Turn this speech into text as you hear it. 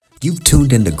You've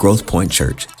tuned into Growth Point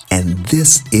Church, and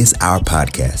this is our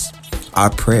podcast. Our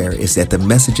prayer is that the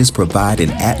messages provide an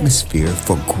atmosphere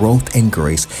for growth and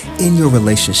grace in your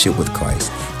relationship with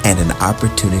Christ and an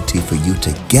opportunity for you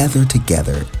to gather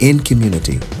together in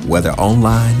community, whether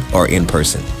online or in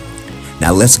person.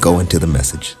 Now let's go into the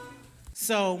message.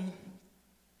 So,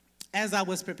 as I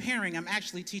was preparing, I'm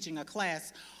actually teaching a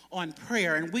class on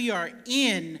prayer, and we are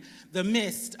in the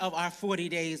midst of our 40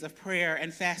 days of prayer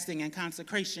and fasting and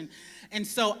consecration. And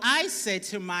so I said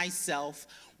to myself,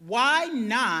 why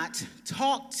not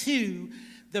talk to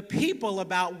the people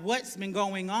about what's been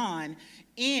going on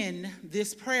in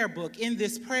this prayer book, in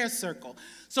this prayer circle?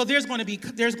 So there's going to be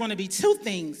two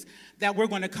things that we're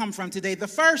going to come from today. The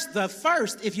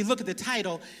first, if you look at the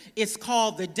title, it's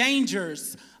called The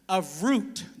Dangers of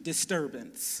Root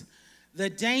Disturbance. The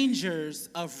dangers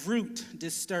of root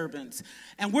disturbance.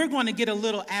 And we're going to get a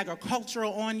little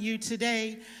agricultural on you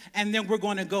today, and then we're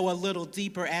going to go a little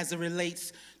deeper as it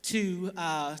relates to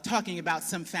talking about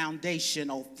some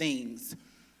foundational things.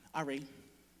 All right.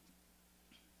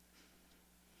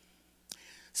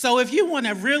 So if you want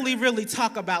to really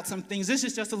talk about some things, this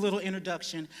is just a little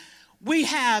introduction. We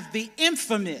have the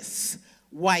infamous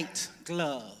white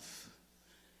glove.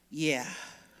 Yeah.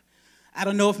 I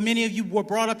don't know if many of you were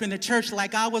brought up in the church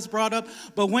like I was brought up,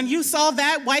 but when you saw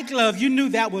that white glove, you knew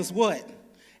that was what?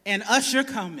 An usher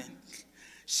coming.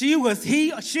 She or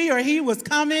he was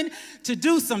coming to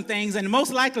do some things, and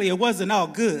most likely it wasn't all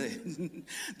good.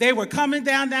 They were coming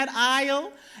down that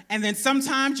aisle, and then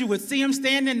sometimes you would see them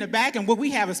standing in the back, and what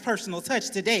we have is personal touch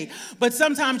today, but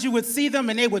sometimes you would see them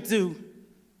and they would do.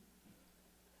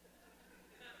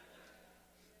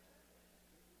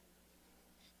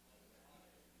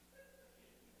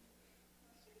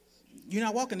 You're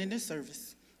not walking in this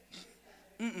service.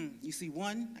 You see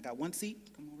one, I got one seat,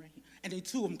 come on right here. And then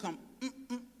two of them come,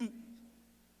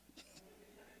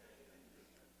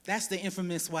 That's the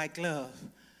infamous white glove.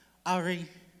 Ari,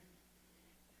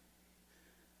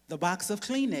 the box of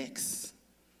Kleenex.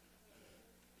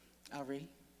 Ari,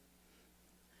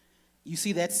 you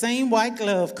see that same white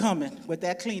glove coming with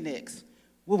that Kleenex.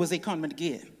 What was they coming to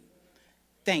get?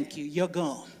 Thank you, you're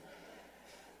gone.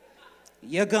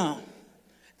 You're gone.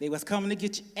 They was coming to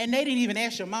get you, and they didn't even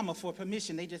ask your mama for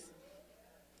permission. They didn't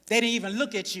even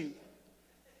look at you.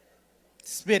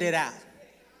 Spit it out.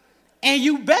 And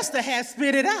you best to have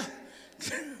spit it out.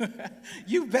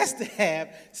 You best to have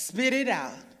spit it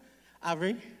out.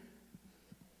 Ari,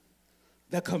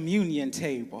 the communion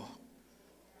table.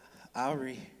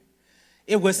 Ari,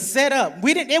 it was set up.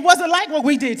 It wasn't like what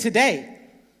we did today,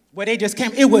 where they just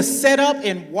came. It was set up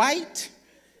in white.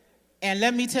 And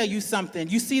let me tell you something.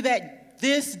 You see that?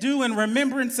 This do in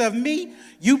remembrance of me,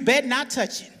 you bet not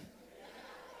touch it.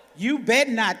 You bet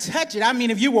not touch it. I mean,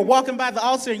 if you were walking by the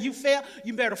altar and you fell,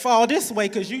 you better fall this way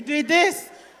because you did this.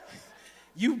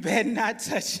 You bet not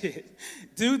touch it.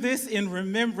 Do this in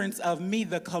remembrance of me,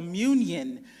 the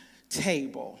communion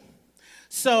table.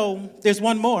 So there's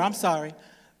one more, I'm sorry.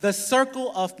 The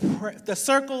circle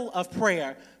of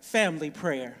prayer, family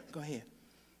prayer. Go ahead.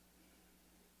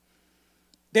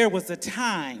 There was a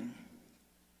time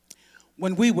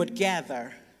when we would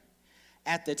gather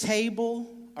at the table,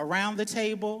 around the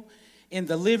table, in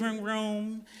the living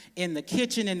room, in the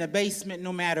kitchen, in the basement,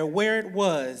 no matter where it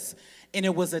was, and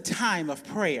it was a time of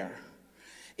prayer.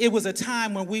 It was a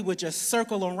time when we would just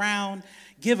circle around,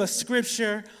 give a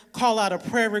scripture, call out a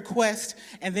prayer request,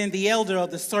 and then the elder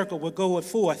of the circle would go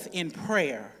forth in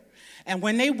prayer. And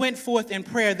when they went forth in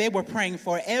prayer, they were praying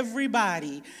for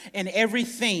everybody and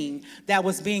everything that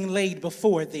was being laid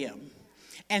before them.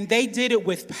 And they did it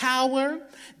with power,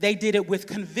 they did it with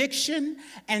conviction,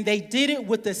 and they did it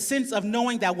with the sense of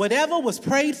knowing that whatever was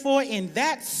prayed for in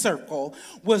that circle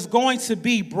was going to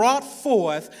be brought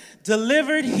forth,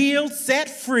 delivered, healed, set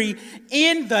free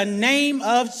in the name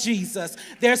of Jesus.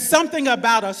 There's something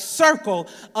about a circle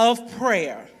of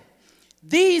prayer.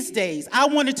 These days, I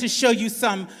wanted to show you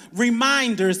some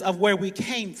reminders of where we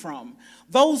came from.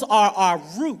 Those are our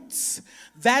roots.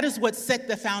 That is what set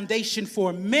the foundation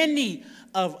for many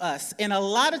of us. And a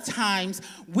lot of times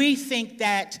we think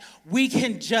that we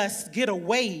can just get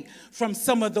away from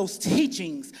some of those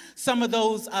teachings, some of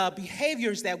those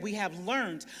behaviors that we have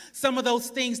learned, some of those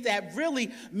things that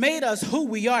really made us who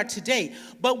we are today.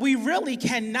 But we really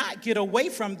cannot get away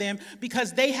from them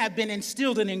because they have been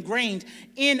instilled and ingrained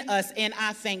in us, and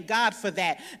I thank God for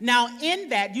that. Now, in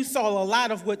that, you saw a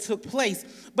lot of what took place,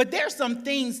 but there's some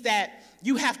things that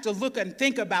you have to look and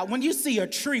think about. When you see a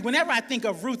tree, whenever I think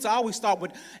of roots, I always start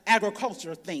with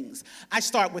agricultural things. I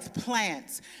start with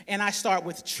plants, and I start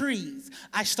with trees.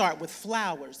 I start with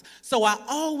flowers. So I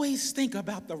always think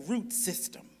about the root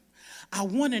system. I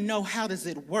want to know, how does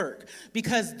it work?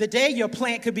 Because the day your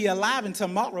plant could be alive and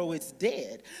tomorrow it's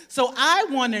dead. So I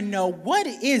want to know, what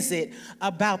is it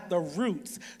about the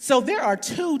roots? So there are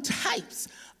two types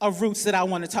of roots that I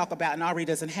want to talk about, and Ari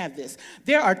doesn't have this.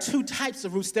 There are two types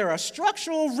of roots. There are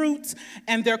structural roots,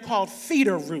 and they're called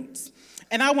feeder roots.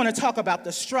 And I want to talk about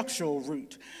the structural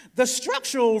root. The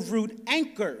structural root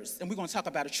anchors, and we're going to talk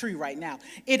about a tree right now.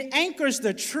 It anchors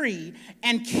the tree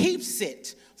and keeps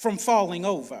it from falling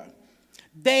over.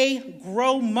 They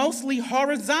grow mostly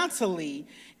horizontally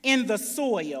in the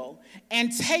soil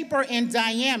and taper in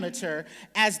diameter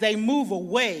as they move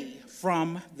away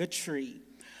from the tree.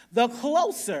 The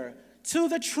closer to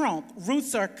the trunk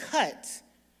roots are cut,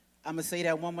 I'm going to say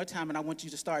that one more time, and I want you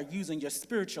to start using your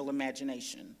spiritual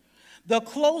imagination. The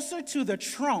closer to the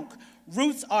trunk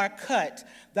roots are cut,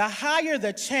 the higher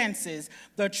the chances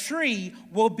the tree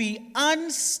will be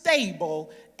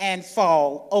unstable and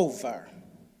fall over.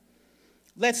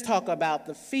 Let's talk about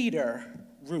the feeder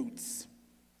roots.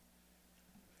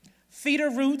 Feeder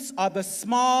roots are the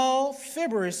small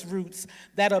fibrous roots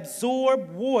that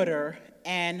absorb water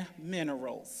and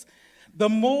minerals. The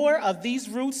more of these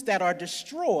roots that are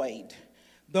destroyed,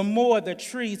 the more the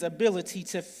tree's ability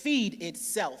to feed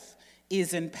itself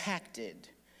is impacted.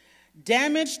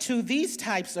 Damage to these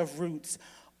types of roots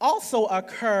also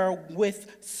occur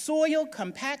with soil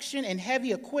compaction and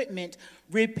heavy equipment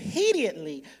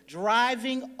repeatedly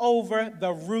driving over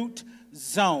the root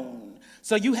zone.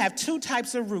 So you have two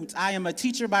types of roots. I am a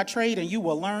teacher by trade, and you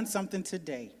will learn something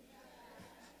today.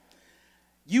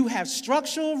 You have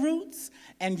structural roots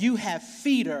and you have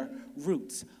feeder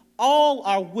roots. All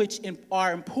are which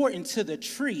are important to the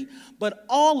tree, but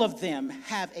all of them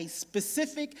have a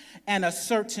specific and a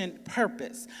certain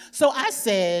purpose. So I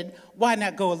said, why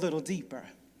not go a little deeper?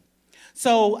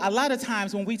 So a lot of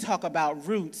times when we talk about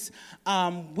roots,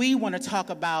 we want to talk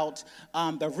about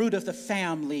the root of the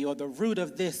family, or the root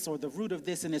of this, or the root of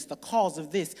this, and it's the cause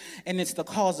of this, and it's the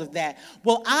cause of that.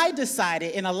 Well, I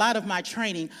decided in a lot of my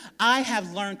training, I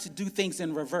have learned to do things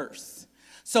in reverse.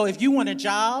 So if you want a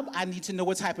job, I need to know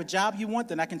what type of job you want.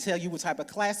 Then I can tell you what type of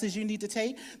classes you need to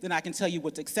take. Then I can tell you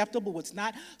what's acceptable, what's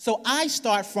not. So I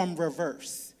start from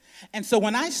reverse. And so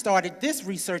when I started this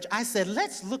research, I said,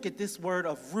 let's look at this word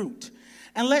of root.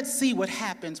 And let's see what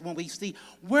happens when we see,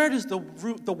 where does the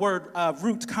word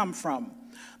root come from?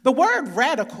 The word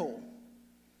radical.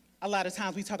 A lot of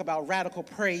times we talk about radical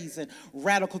praise and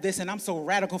radical this, and I'm so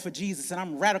radical for Jesus, and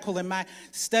I'm radical in my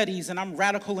studies, and I'm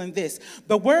radical in this.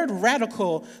 The word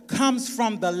radical comes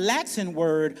from the Latin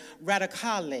word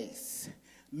radicales,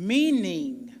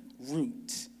 meaning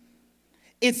root.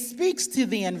 It speaks to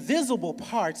the invisible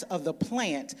parts of the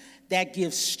plant that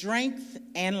give strength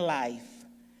and life.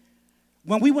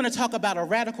 When we want to talk about a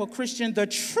radical Christian, the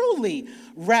truly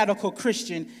radical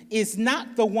Christian is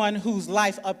not the one whose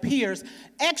life appears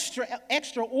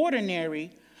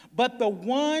extraordinary, but the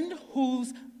one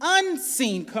whose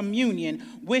unseen communion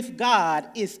with God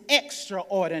is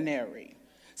extraordinary.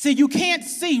 See, you can't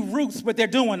see roots, but they're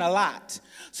doing a lot.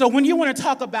 So when you want to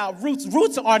talk about roots,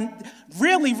 roots are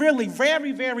really, really,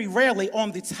 very, very rarely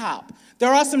on the top.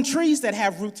 There are some trees that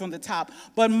have roots on the top,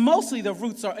 but mostly the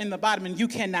roots are in the bottom, and you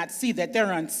cannot see that.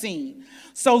 They're unseen.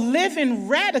 So living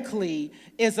radically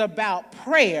is about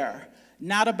prayer,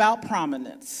 not about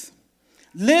prominence.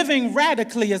 Living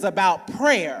radically is about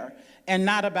prayer and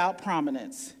not about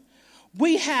prominence.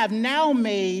 We have now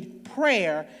made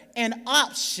prayer an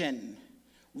option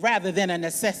rather than a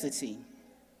necessity.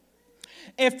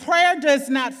 If prayer does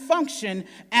not function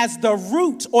as the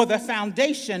root or the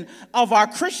foundation of our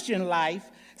Christian life,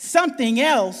 something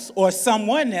else or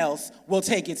someone else will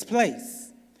take its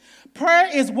place. Prayer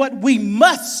is what we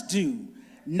must do,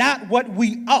 not what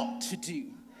we ought to do.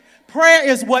 Prayer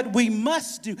is what we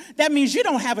must do. That means you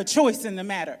don't have a choice in the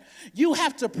matter. You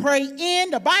have to pray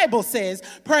in, the Bible says,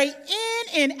 pray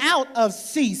in and out of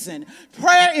season.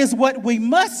 Prayer is what we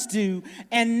must do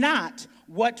and not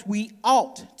what we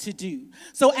ought to do.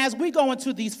 So as we go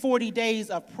into these 40 days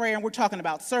of prayer, and we're talking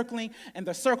about circling and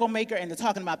the circle maker, and they're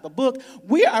talking about the book,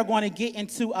 we are going to get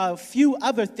into a few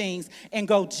other things and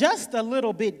go just a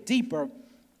little bit deeper.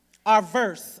 Our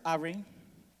verse, Ari.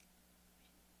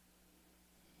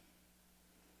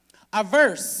 Our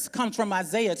verse comes from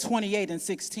Isaiah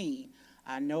 28:16.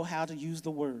 I know how to use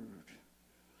the word.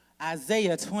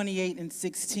 Isaiah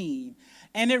 28:16.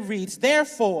 And it reads,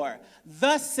 therefore,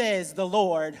 thus says the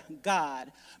Lord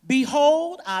God,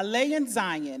 behold, I lay in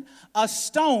Zion a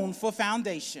stone for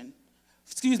foundation.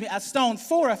 A stone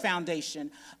for a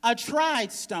foundation, a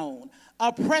tried stone,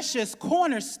 a precious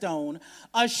cornerstone,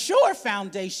 a sure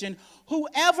foundation.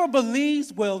 Whoever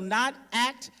believes will not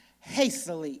act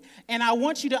hastily. And I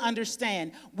want you to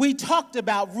understand, we talked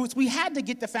about roots. We had to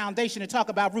get the foundation to talk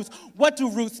about roots. What do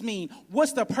roots mean?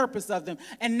 What's the purpose of them?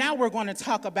 And now we're going to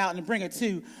talk about and bring it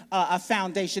to a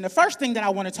foundation. The first thing that I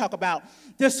want to talk about,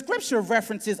 the scripture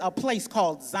references a place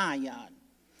called Zion.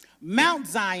 Mount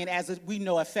Zion, as we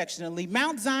know affectionately,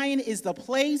 Mount Zion is the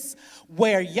place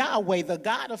where Yahweh, the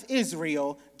God of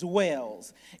Israel,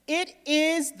 dwells. It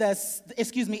is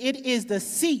the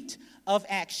seat of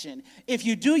action. If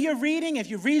you do your reading, if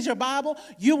you read your Bible,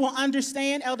 you will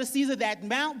understand, Elder Caesar, that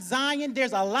Mount Zion,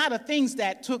 there's a lot of things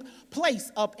that took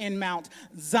place up in Mount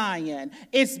Zion.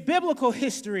 It's biblical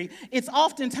history. It's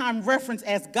oftentimes referenced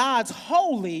as God's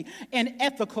holy and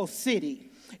ethical city.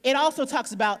 It also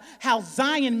talks about how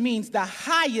Zion means the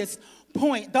highest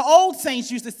point. The old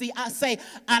saints used to say,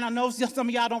 I don't know if some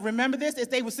of y'all don't remember this, if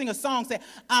they would sing a song, say,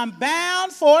 I'm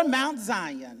bound for Mount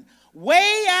Zion,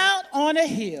 way out on a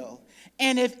hill.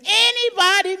 And if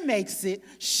anybody makes it,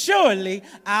 surely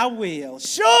I will.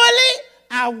 Surely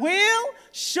I will.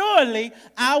 Surely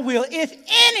I will. If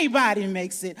anybody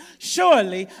makes it,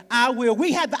 surely I will.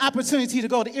 We had the opportunity to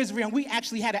go to Israel, and we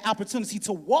actually had an opportunity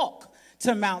to walk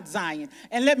to Mount Zion.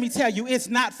 And let me tell you, it's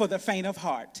not for the faint of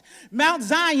heart. Mount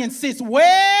Zion sits way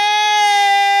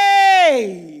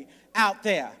out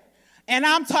there. And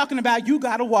I'm talking about you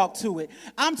got to walk to it.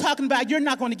 I'm talking about you're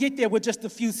not going to get there with just a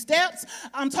few steps.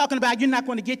 I'm talking about you're not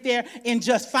going to get there in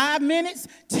just 5 minutes,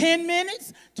 10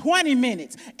 minutes, 20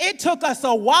 minutes. It took us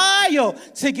a while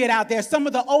to get out there. Some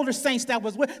of the older saints that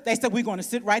was with, they said, we're going to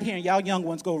sit right here and y'all young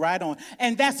ones go right on.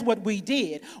 And that's what we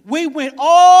did. We went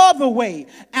all the way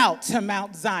out to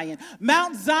Mount Zion.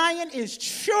 Mount Zion is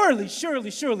surely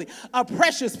a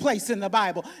precious place in the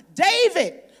Bible.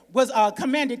 David was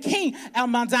commanded king at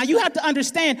Mount Zion. You have to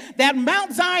understand that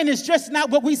Mount Zion is just not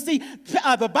what we see.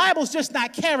 The Bible's just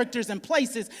not characters and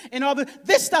places and all that.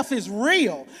 This stuff is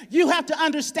real. You have to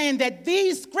understand that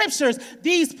these scriptures,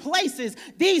 these places,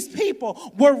 these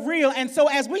people were real. And so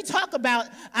as we talk about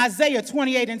Isaiah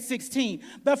 28:16,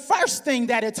 the first thing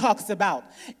that it talks about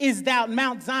is that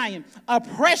Mount Zion, a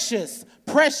precious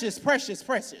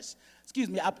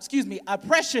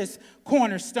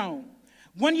cornerstone.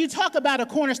 When you talk about a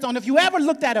cornerstone, if you ever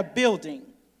looked at a building,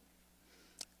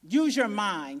 use your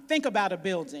mind, think about a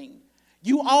building.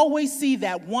 You always see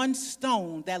that one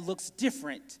stone that looks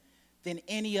different than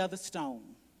any other stone.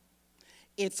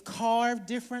 It's carved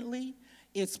differently,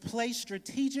 it's placed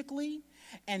strategically,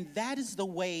 and that is the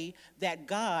way that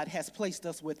God has placed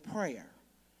us with prayer.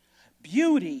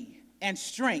 Beauty and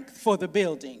strength for the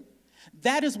building.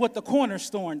 That is what the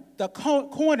cornerstone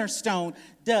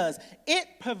does. It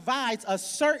provides a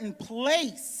certain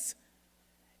place.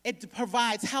 It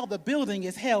provides how the building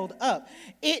is held up.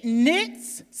 It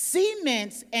knits,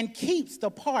 cements, and keeps the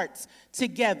parts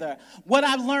together. What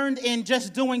I've learned in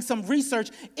just doing some research,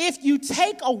 if you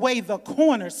take away the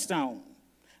cornerstone,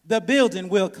 the building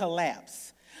will collapse.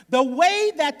 The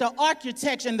way that the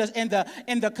architect and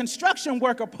the construction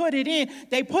worker put it in,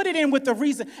 they put it in with the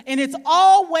reason, and it's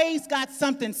always got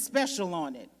something special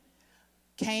on it.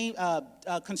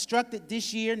 Constructed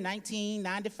this year,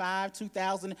 1995,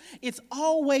 2000. It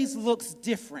always looks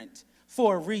different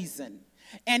for a reason.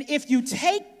 And if you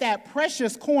take that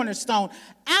precious cornerstone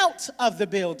out of the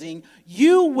building,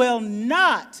 you will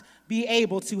not be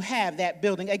able to have that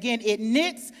building. Again, it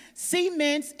knits,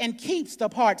 cements, and keeps the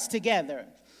parts together.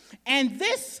 And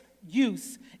this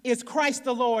use is Christ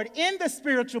the Lord in the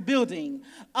spiritual building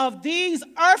of these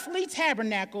earthly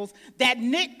tabernacles that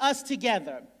knit us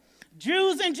together.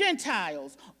 Jews and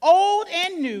Gentiles, old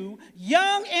and new,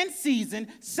 young and seasoned,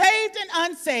 saved and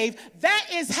unsaved. That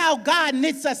is how God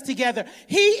knits us together.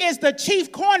 He is the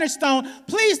chief cornerstone.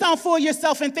 Please don't fool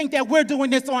yourself and think that we're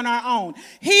doing this on our own.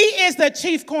 He is the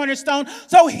chief cornerstone,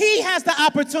 so he has the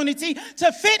opportunity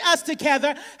to fit us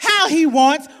together how he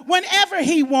wants, whenever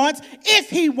he wants, if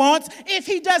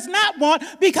he does not want,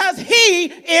 because he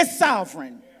is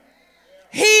sovereign.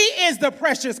 He is the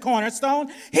precious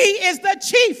cornerstone. He is the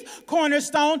chief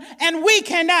cornerstone, and we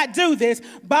cannot do this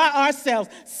by ourselves.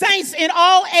 Saints in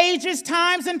all ages,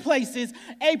 times, and places,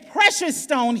 a precious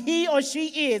stone he or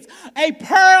she is, a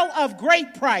pearl of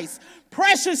great price,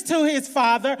 precious to his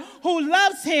Father, who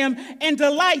loves him and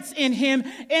delights in him,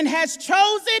 and has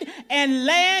chosen and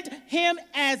landed him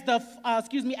as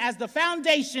the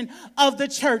foundation of the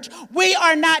church. We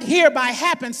are not here by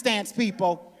happenstance,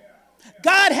 people.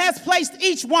 God has placed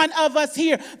each one of us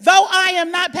here. Though I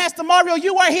am not Pastor Mario,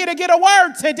 you are here to get a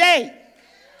word today.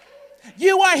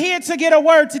 You are here to get a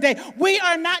word today. We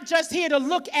are not just here to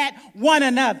look at one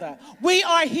another. We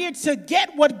are here to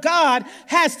get what God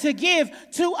has to give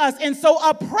to us. And so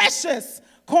a precious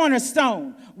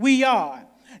cornerstone we are.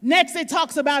 Next, it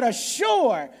talks about a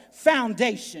sure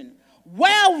foundation.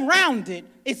 Well-rounded,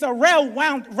 it's a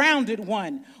well-rounded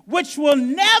one, which will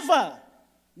never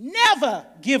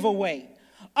give away.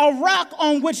 A rock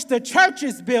on which the church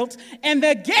is built, and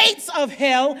the gates of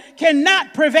hell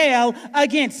cannot prevail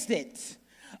against it.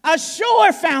 A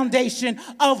sure foundation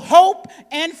of hope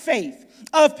and faith,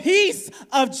 of peace,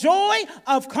 of joy,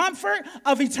 of comfort,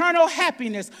 of eternal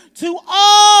happiness to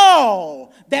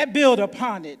all that build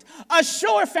upon it. A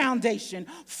sure foundation,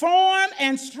 firm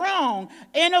and strong,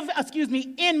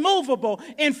 immovable.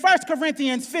 In 1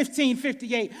 Corinthians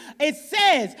 15:58, it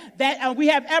says that we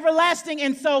have everlasting,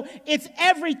 and so it's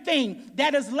everything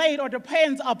that is laid or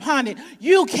depends upon it.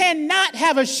 You cannot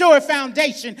have a sure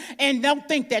foundation and don't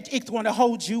think that it's going to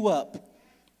hold you up.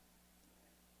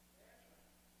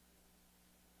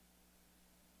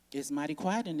 It's mighty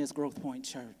quiet in this Growth Point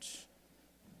Church.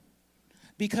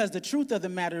 Because the truth of the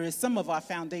matter is some of our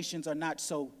foundations are not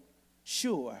so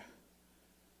sure.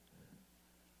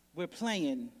 We're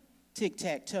playing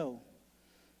tic-tac-toe.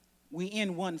 We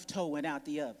in one toe and out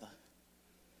the other.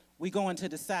 We going to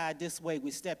the side this way,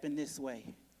 we stepping this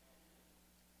way.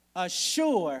 A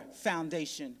sure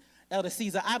foundation. Elder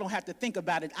Caesar, I don't have to think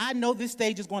about it. I know this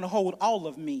stage is going to hold all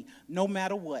of me, no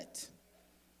matter what.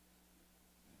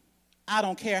 I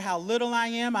don't care how little I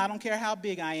am. I don't care how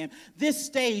big I am. This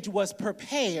stage was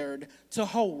prepared to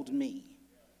hold me.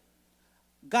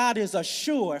 God is a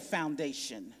sure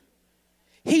foundation.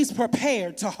 He's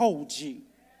prepared to hold you.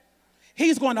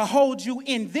 He's going to hold you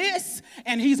in this,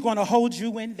 and he's going to hold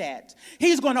you in that.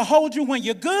 He's going to hold you when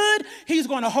you're good. He's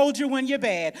going to hold you when you're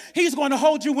bad. He's going to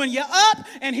hold you when you're up,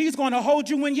 and he's going to hold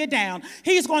you when you're down.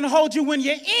 He's going to hold you when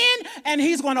you're in, and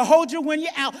he's going to hold you when you're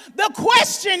out. The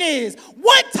question is,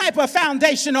 what type of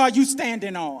foundation are you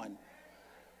standing on?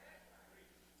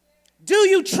 Do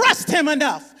you trust him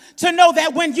enough to know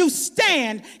that when you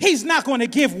stand, he's not going to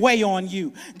give way on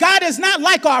you? God is not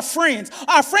like our friends.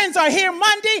 Our friends are here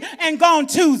Monday and gone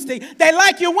Tuesday. They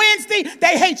like you Wednesday,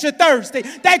 they hate you Thursday.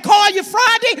 They call you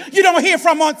Friday, you don't hear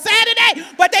from on Saturday,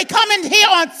 but they come in here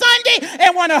on Sunday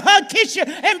and want to hug, kiss you,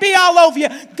 and be all over you.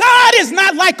 God is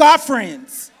not like our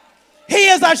friends. He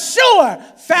is a sure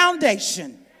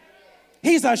foundation.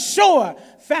 He's a sure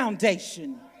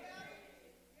foundation.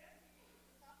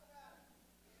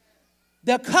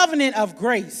 The covenant of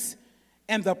grace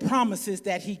and the promises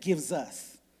that he gives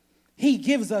us. He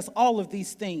gives us all of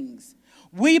these things.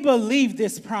 We believe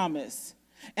this promise,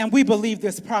 and we believe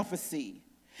this prophecy,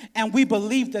 and we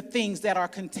believe the things that are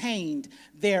contained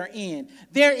therein.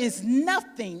 There is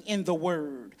nothing in the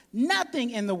word,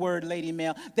 Lady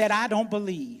Mel, that I don't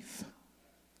believe.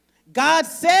 God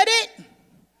said it,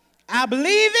 I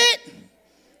believe it,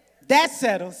 that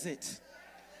settles it.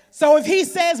 So if he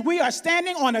says we are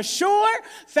standing on a sure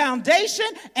foundation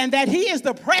and that he is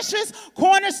the precious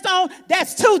cornerstone,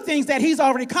 that's two things that he's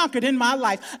already conquered in my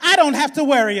life. I don't have to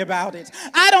worry about it.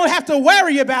 I don't have to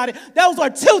worry about it. Those are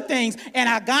two things, and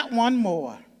I got one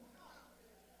more.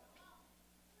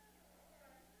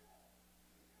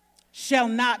 Shall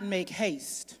not make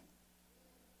haste.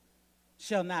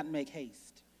 Shall not make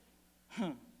haste.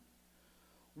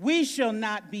 We shall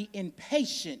not be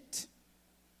impatient.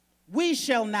 We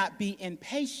shall not be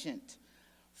impatient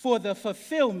for the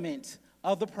fulfillment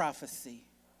of the prophecy.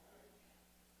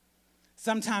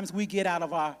 Sometimes we get out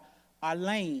of our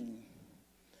lane.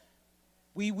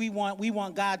 We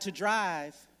want God to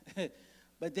drive,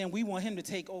 but then we want him to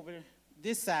take over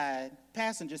this side,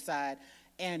 passenger side,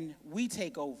 and we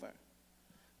take over.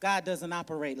 God doesn't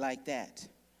operate like that.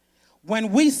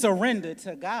 When we surrender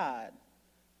to God,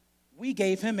 we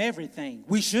gave him everything.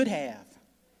 We should have.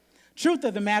 Truth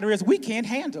of the matter is we can't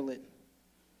handle it.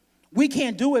 We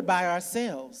can't do it by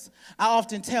ourselves. I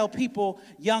often tell people,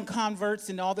 young converts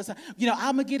and all this, I'm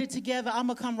going to get it together. I'm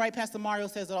going to come right. Pastor Mario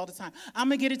says it all the time. I'm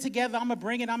going to get it together. I'm going to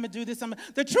bring it. I'm going to do this.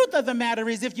 The truth of the matter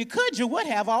is if you could, you would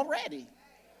have already.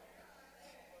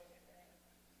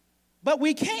 But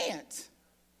we can't.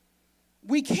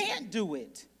 We can't do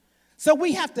it. So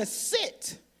we have to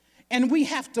sit and we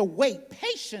have to wait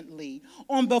patiently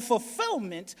on the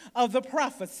fulfillment of the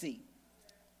prophecy.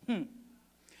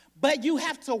 But you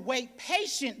have to wait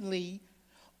patiently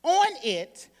on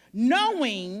it,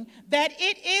 knowing that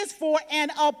it is for an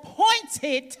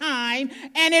appointed time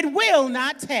and it will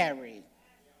not tarry.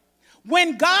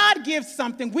 When God gives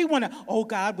something, we want to, oh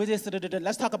God, with this,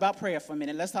 let's talk about prayer for a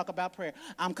minute. Let's talk about prayer.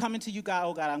 I'm coming to you, God.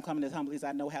 Oh God, I'm coming as humbly as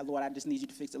I know how. Lord, I just need you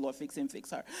to fix it. Lord, fix him, fix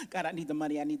her. God, I need the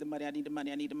money, I need the money, I need the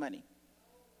money, I need the money.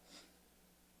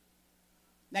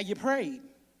 Now you prayed.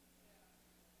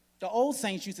 The old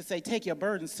saints used to say, take your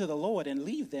burdens to the Lord and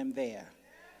leave them there.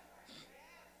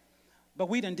 But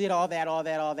we done did all that.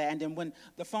 And then when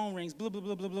the phone rings, blah, blah,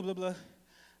 blah, blah, blah, blah, blah,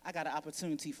 I got an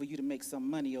opportunity for you to make some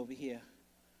money over here.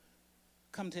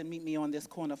 Come to meet me on this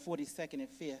corner, 42nd and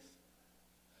 5th.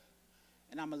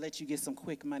 And I'm going to let you get some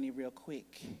quick money real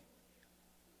quick.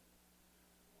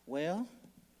 Well,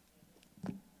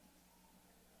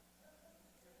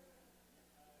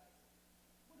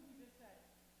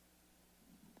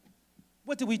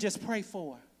 what did we just pray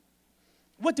for?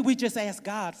 What did we just ask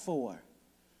God for?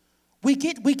 We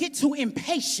get too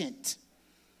impatient.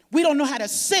 We don't know how to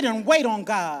sit and wait on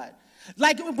God.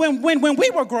 Like when we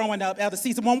were growing up, Elder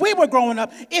Caesar, when we were growing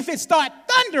up, if it started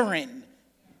thundering,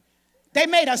 they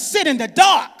made us sit in the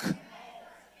dark.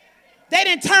 They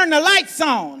didn't turn the lights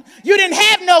on. You didn't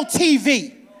have no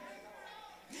TV.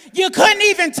 You couldn't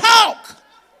even talk.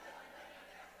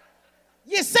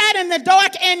 You sat in the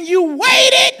dark and you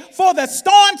waited for the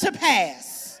storm to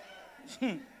pass.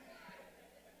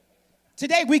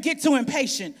 Today we get too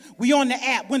impatient. We on the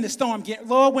app when the storm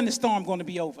when the storm going to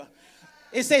be over.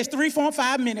 It says 3, 4,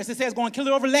 5 minutes. It says going to kill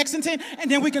it over Lexington, and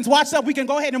then we can watch up. We can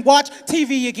go ahead and watch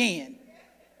TV again.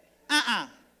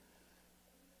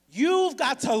 You've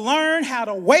got to learn how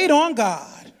to wait on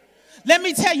God. Let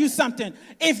me tell you something.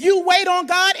 If you wait on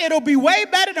God, it'll be way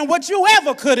better than what you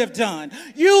ever could have done.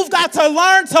 You've got to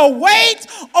learn to wait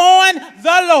on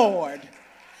the Lord.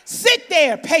 Sit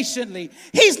there patiently.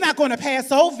 He's not going to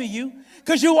pass over you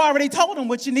because you already told him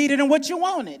what you needed and what you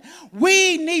wanted.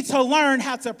 We need to learn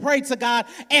how to pray to God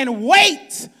and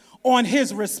wait on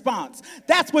his response.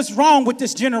 That's what's wrong with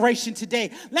this generation today.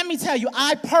 Let me tell you,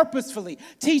 I purposefully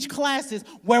teach classes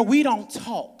where we don't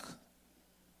talk.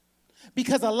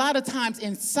 Because a lot of times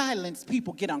in silence,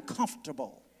 people get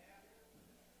uncomfortable.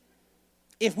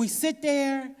 If we sit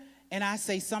there and I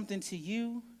say something to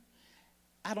you,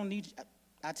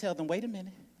 I tell them, wait a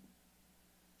minute.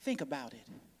 Think about it.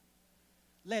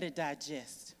 Let it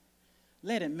digest.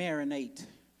 Let it marinate.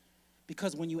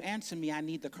 Because when you answer me, I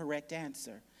need the correct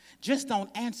answer. Just don't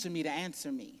answer me to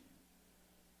answer me.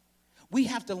 We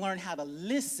have to learn how to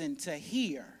listen to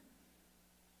hear.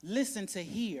 Listen to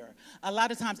hear. A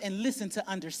lot of times, and listen to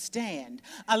understand.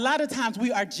 A lot of times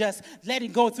we are just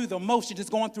letting go through the motion,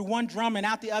 just going through one drum and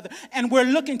out the other, and we're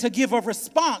looking to give a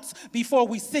response before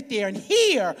we sit there and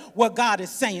hear what God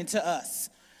is saying to us.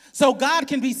 So God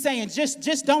can be saying,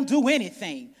 just don't do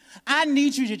anything. I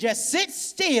need you to just sit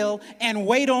still and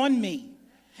wait on me.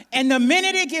 And the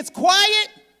minute it gets quiet,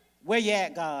 where you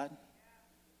at, God?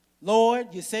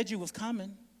 Lord, you said you was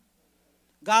coming.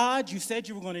 God, you said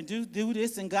you were going to do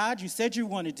this, and God, you said you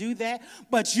were going to do that.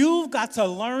 But you've got to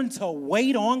learn to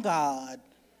wait on God.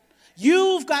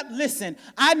 Listen,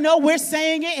 I know we're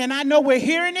saying it and I know we're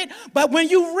hearing it, but when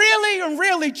you really and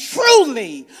really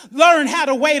truly learn how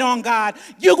to wait on God,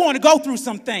 you're going to go through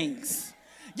some things.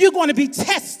 You're going to be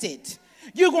tested.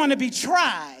 You're going to be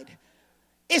tried.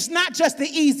 It's not just the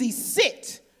easy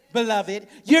sit, beloved.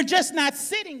 You're just not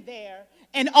sitting there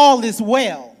and all is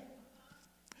well.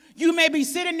 You may be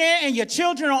sitting there and your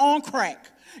children are on crack.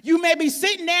 You may be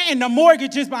sitting there and the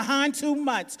mortgage is behind 2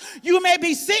 months. You may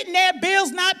be sitting there,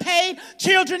 bills not paid,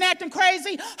 children acting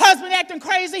crazy, husband acting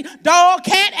crazy, dog,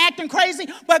 cat acting crazy.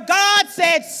 But God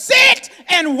said, sit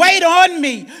and wait on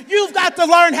me. You've got to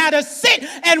learn how to sit.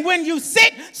 And when you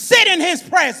sit in his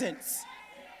presence.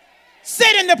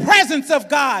 Sit in the presence of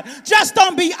God. Just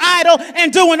don't be idle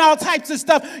and doing all types of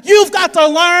stuff. You've got to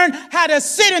learn how to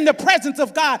sit in the presence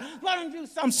of God. Learn to do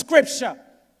some scripture.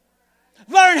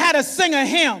 Learn how to sing a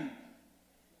hymn.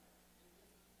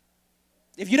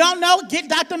 If you don't know, get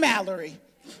Dr. Mallory.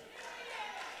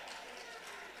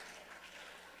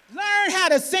 Learn how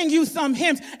to sing you some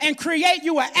hymns and create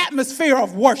you an atmosphere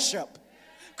of worship.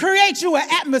 Create you an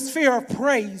atmosphere of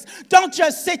praise. Don't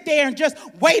just sit there and just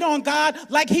wait on God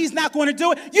like he's not going to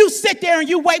do it. You sit there and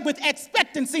you wait with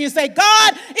expectancy and say,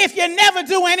 God, if you never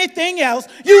do anything else,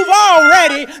 you've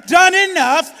already done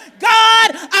enough.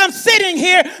 God, I'm sitting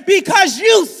here because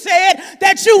you said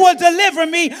that you will deliver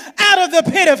me out of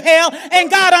the pit of hell. And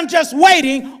God, I'm just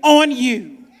waiting on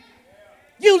you.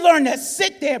 You learn to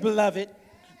sit there, beloved.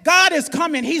 God is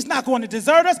coming. He's not going to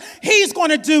desert us. He's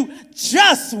going to do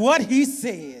just what he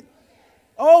said.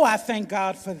 Oh, I thank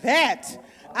God for that.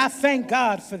 I thank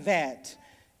God for that.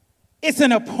 It's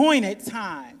an appointed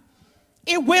time.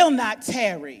 It will not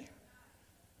tarry.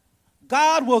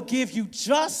 God will give you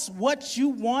just what you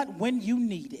want when you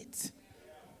need it.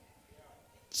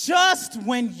 Just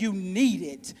when you need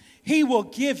it, he will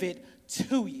give it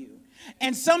to you.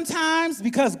 And sometimes,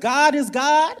 because God is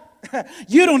God,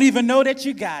 you don't even know that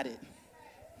you got it.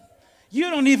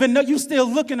 You don't even know. You're still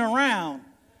looking around.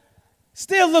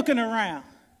 Still looking around.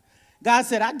 God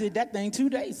said, I did that thing 2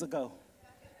 days ago.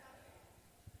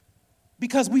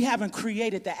 because we haven't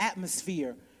created the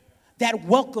atmosphere that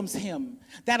welcomes him,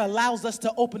 that allows us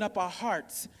to open up our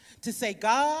hearts to say,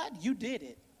 God, you did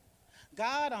it.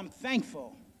 God, I'm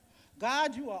thankful.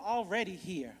 God, you are already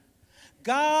here.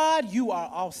 God, you are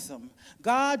awesome.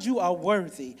 God, you are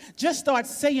worthy. Just start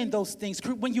saying those things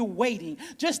when you're waiting.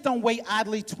 Just don't wait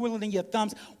idly twiddling your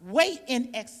thumbs. Wait in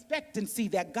expectancy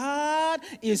that God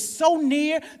is so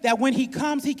near that when he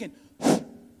comes, he can,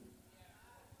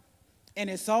 and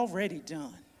it's already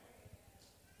done.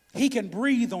 He can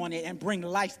breathe on it and bring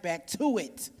life back to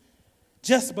it.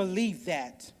 Just believe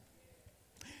that.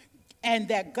 And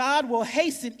that God will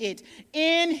hasten it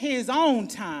in his own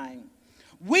time.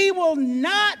 We will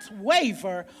not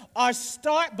waver or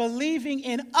start believing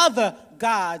in other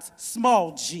gods,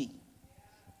 small g,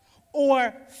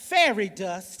 or fairy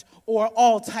dust, or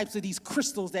all types of these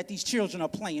crystals that these children are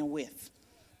playing with.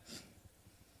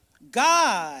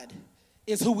 God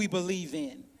is who we believe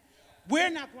in.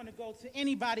 We're not going to go to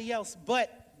anybody else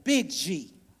but Big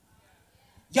G.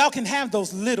 Y'all can have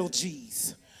those little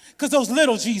G's, because those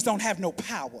little G's don't have no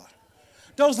power.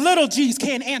 Those little G's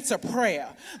can't answer prayer.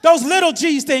 Those little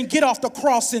G's didn't get off the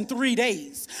cross in 3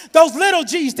 days. Those little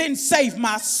G's didn't save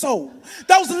my soul.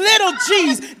 Those little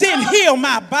G's didn't heal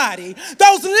my body.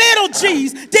 Those little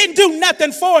G's didn't do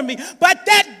nothing for me. But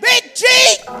that big G,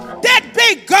 that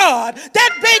big God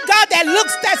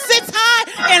that sits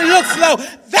high and looks low,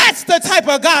 that's the type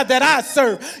of God that I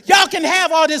serve. Y'all can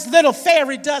have all this little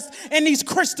fairy dust and these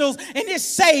crystals and this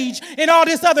sage and all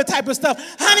this other type of stuff.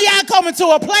 Honey, I come into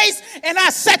a place and I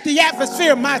set the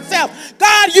atmosphere myself.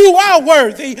 God, you are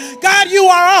worthy. God, you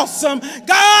are awesome.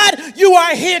 God, you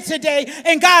are here today.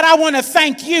 And God, I want to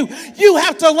thank you. You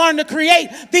have to learn to create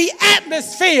the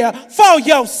atmosphere for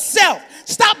yourself.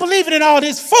 Stop believing in all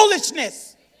this foolishness.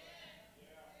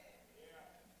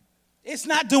 It's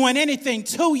not doing anything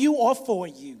to you or for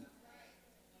you.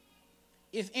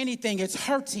 If anything, it's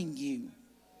hurting you.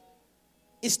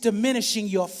 It's diminishing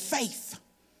your faith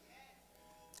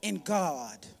in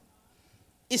God.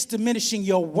 It's diminishing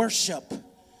your worship.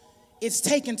 It's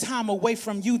taking time away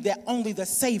from you that only the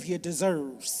Savior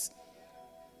deserves.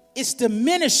 It's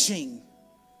diminishing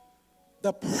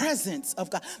the presence of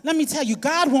God. Let me tell you,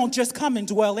 God won't just come and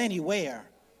dwell anywhere.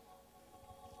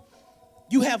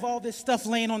 You have all this stuff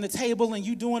laying on the table and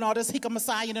you doing all this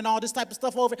Hikamasiah and all this type of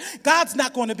stuff over. God's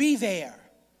not going to be there.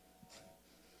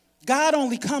 God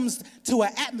only comes to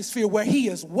an atmosphere where he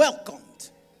is welcomed.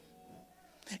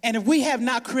 And if we have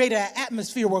not created an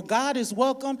atmosphere where God is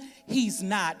welcome, he's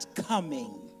not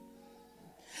coming.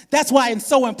 That's why it's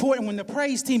so important when the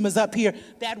praise team is up here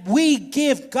that we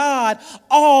give God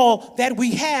all that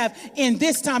we have in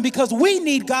this time, because we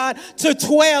need God to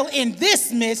dwell in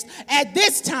this midst at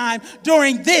this time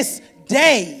during this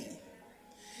day.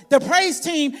 The praise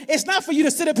team, it's not for you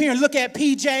to sit up here and look at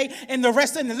PJ and the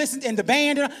rest of them and listen and the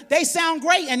band. They sound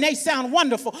great and they sound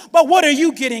wonderful, but what are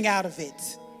you getting out of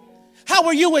it? How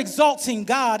are you exalting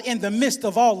God in the midst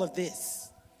of all of this?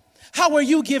 How are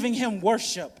you giving him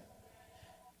worship?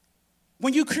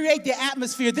 When you create the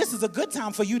atmosphere, this is a good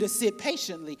time for you to sit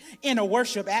patiently in a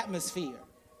worship atmosphere.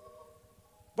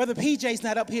 Brother PJ's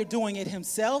not up here doing it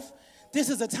himself.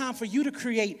 This is a time for you to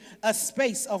create a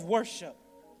space of worship.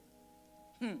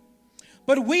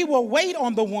 But we will wait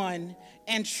on the one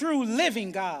and true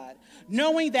living God,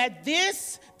 knowing that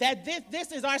this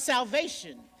is our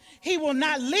salvation. He will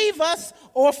not leave us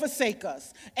or forsake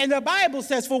us. And the Bible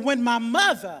says, for when my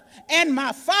mother and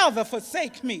my father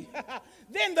forsake me,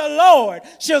 then the Lord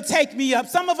shall take me up.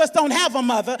 Some of us don't have a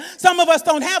mother. Some of us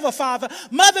don't have a father.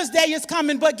 Mother's Day is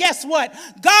coming, but guess what?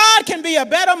 God can be a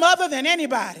better mother than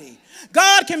anybody.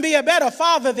 God can be a better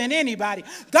father than anybody.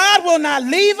 God will not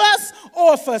leave us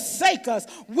or forsake us.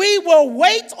 We will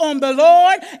wait on the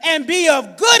Lord and be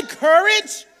of good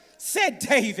courage, said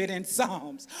David in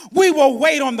Psalms. We will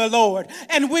wait on the Lord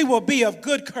and we will be of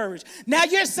good courage. Now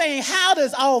you're saying, how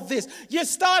does all this? You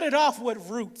started off with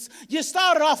roots. You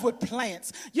started off with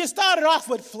plants. You started off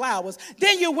with flowers.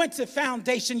 Then you went to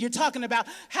foundation. You're talking about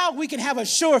how we can have a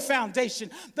sure foundation,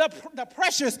 the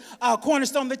precious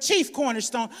cornerstone, the chief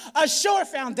cornerstone, a sure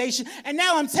foundation. And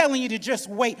now I'm telling you to just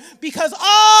wait, because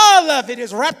all of it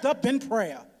is wrapped up in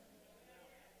prayer.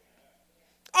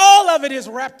 All of it is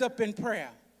wrapped up in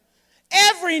prayer.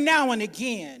 Every now and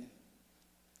again,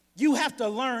 you have to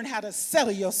learn how to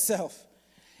settle yourself,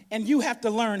 and you have to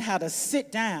learn how to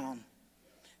sit down.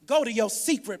 Go to your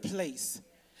secret place.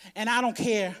 And I don't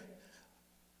care.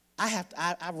 I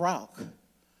rock.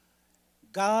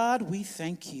 God, we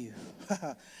thank you.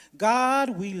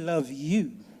 God, we love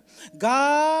you.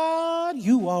 God,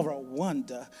 you are a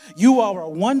wonder. You are a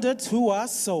wonder to our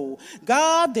soul.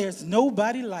 God, there's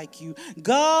nobody like you.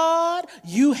 God,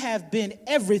 you have been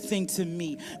everything to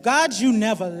me. God, you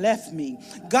never left me.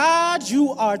 God,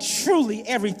 you are truly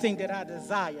everything that I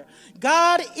desire.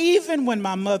 God, even when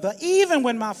my mother, even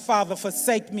when my father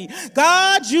forsake me,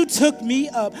 God, you took me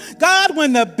up. God,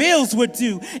 when the bills were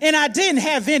due and I didn't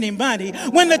have any money,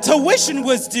 when the tuition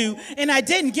was due and I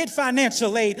didn't get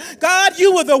financial aid, God,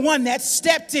 you were the one that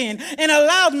stepped in and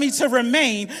allowed me to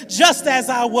remain just as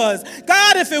I was.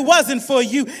 God, if it wasn't for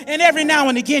you, and every now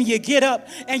and again you get up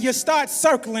and you start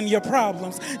circling your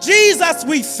problems. Jesus,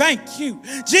 we thank you.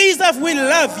 Jesus, we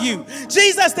love you.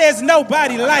 Jesus, there's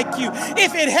nobody like you.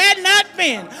 If it had not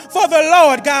been for the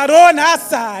Lord God on our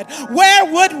side, where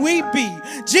would we be?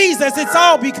 Jesus, it's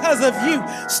all because of you.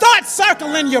 Start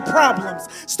circling your problems.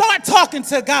 Start talking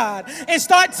to God and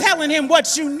start telling him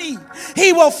what you need.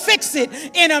 He will fix it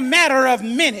in a matter of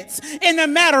minutes, in a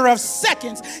matter of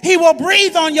seconds. He will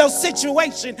breathe on your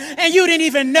situation and you didn't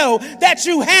even know that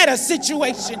you had a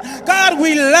situation. God,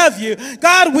 we love you.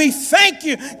 God, we thank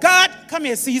you. God, come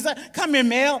here, Caesar. Come here,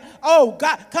 Mel. Oh,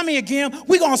 God, come here, Gim.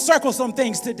 We're going to circle some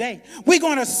things today. We're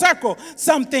going to circle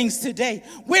some things today.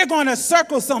 We're going to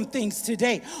circle some things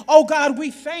today. Oh, God,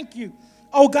 we thank you.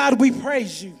 Oh, God, we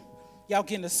praise you. Y'all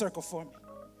get in the circle for me.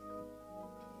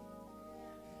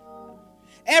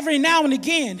 Every now and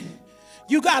again,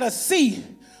 you got to see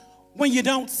when you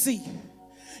don't see.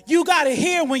 You got to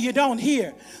hear when you don't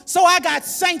hear. So I got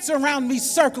saints around me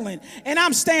circling, and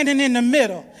I'm standing in the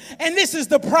middle. And this is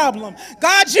the problem.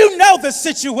 God, you know the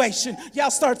situation. Y'all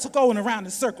start going around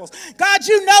in circles. God,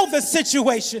 you know the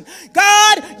situation.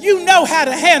 God, you know how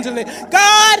to handle it.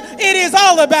 God, it is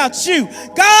all about you.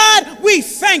 God, we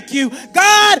thank you.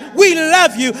 God, we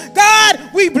love you. God,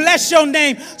 we bless your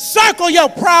name. Circle your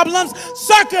problems.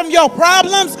 Circle your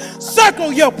problems.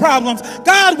 Circle your problems.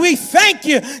 God, we thank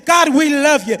you. God, we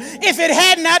love you. If it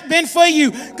had not been for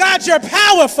you, God, you're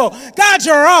powerful. God,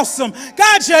 you're awesome.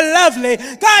 God, you're lovely.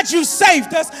 God, you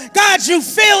saved us. God, you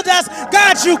filled us.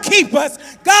 God, you keep us.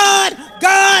 God,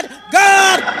 God,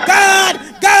 God, God,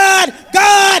 God,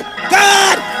 God,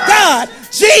 God, God.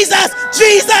 Jesus,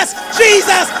 Jesus,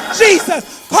 Jesus,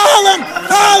 Jesus. Call him,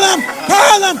 call him,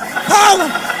 call him, call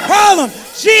him, call him.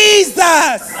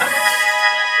 Jesus.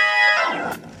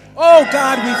 Oh,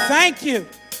 God, we thank you.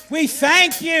 We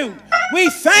thank you. We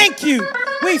thank you.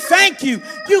 We thank you.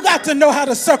 You got to know how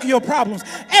to circle your problems.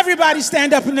 Everybody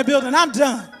stand up in the building. I'm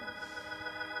done.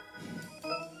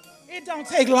 It don't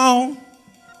take long.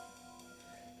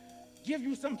 Give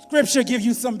you some scripture, give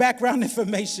you some background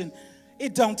information.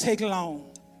 It don't take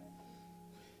long.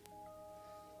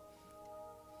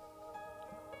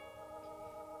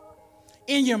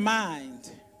 In your mind,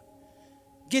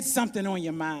 get something on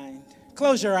your mind.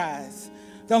 Close your eyes.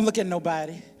 Don't look at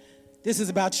nobody. This is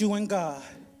about you and God.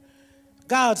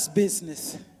 God's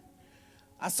business.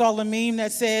 I saw a meme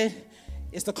that said,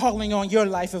 it's the calling on your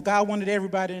life. If God wanted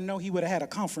everybody to know, he would have had a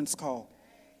conference call.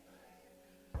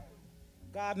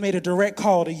 God made a direct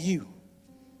call to you.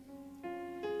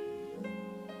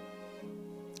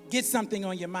 Get something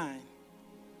on your mind.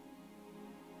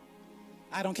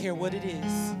 I don't care what it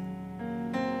is.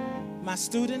 My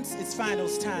students, it's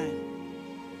finals time.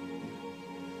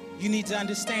 You need to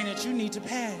understand that you need to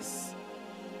pass.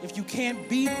 If you can't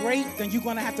be great, then you're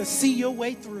going to have to see your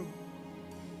way through.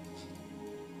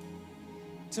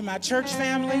 To my church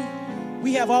family,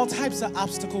 we have all types of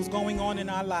obstacles going on in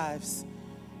our lives.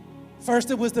 First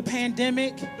it was the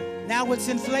pandemic, now it's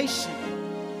inflation.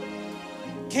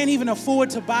 Can't even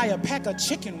afford to buy a pack of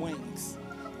chicken wings.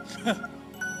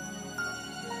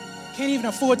 Can't even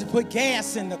afford to put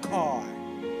gas in the car.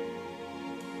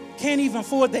 Can't even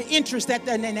afford the interest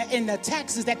and the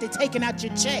taxes that they're taking out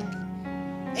your check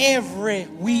every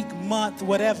week, month,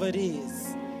 whatever it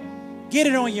is. Get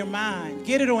it on your mind.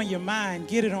 Get it on your mind.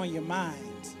 Get it on your mind.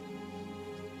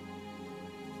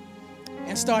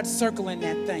 And start circling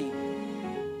that thing.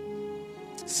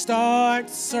 Start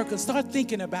circling. Start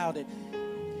thinking about it.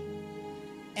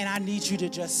 And I need you to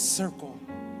just circle.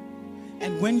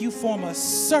 And when you form a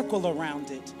circle around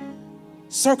it,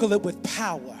 circle it with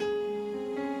power.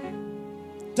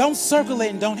 Don't circle it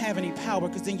and don't have any power,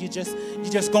 because then you're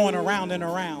just going around and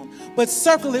around. But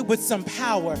circle it with some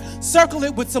power. Circle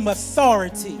it with some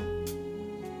authority.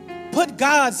 Put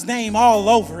God's name all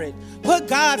over it. Put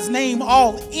God's name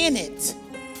all in it.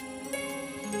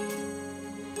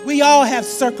 We all have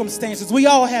circumstances. We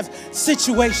all have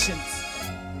situations.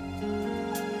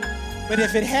 But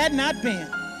if it had not been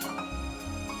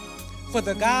for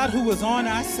the God who was on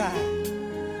our side,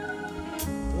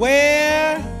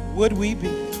 where would we be?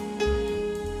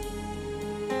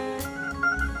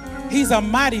 He's a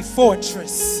mighty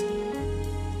fortress.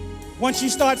 Once you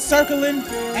start circling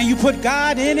and you put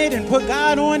God in it and put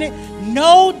God on it,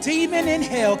 no demon in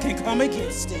hell can come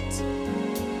against it.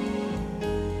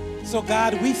 So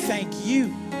God, we thank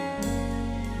you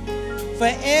for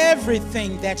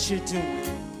everything that you're doing,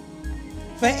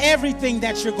 for everything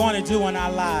that you're going to do in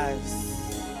our lives.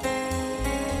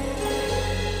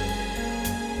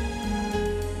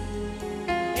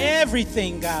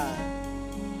 Everything, God,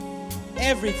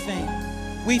 everything.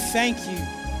 We thank you.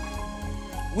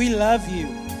 We love you.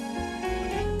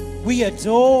 We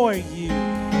adore you.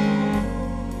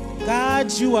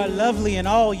 God, you are lovely in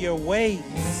all your ways.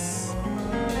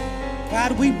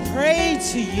 God, we pray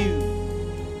to you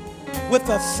with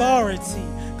authority.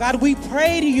 God, we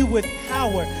pray to you with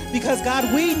power because,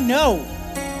 God, we know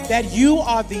that you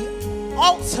are the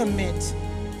ultimate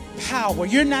power.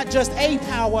 You're not just a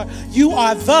power, you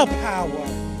are the power.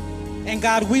 And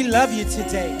God, we love you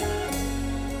today.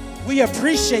 We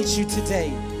appreciate you today.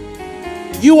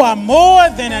 You are more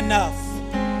than enough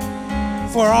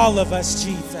for all of us,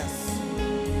 Jesus.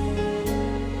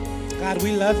 God,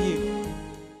 we love you.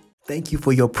 Thank you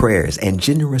for your prayers and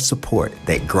generous support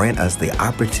that grant us the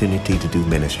opportunity to do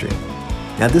ministry.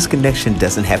 Now, this connection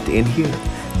doesn't have to end here.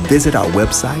 Visit our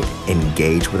website,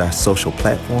 engage with our social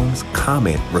platforms,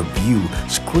 comment, review,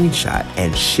 screenshot,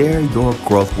 and share your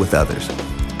growth with others.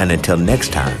 And until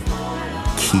next time,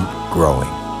 keep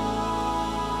growing.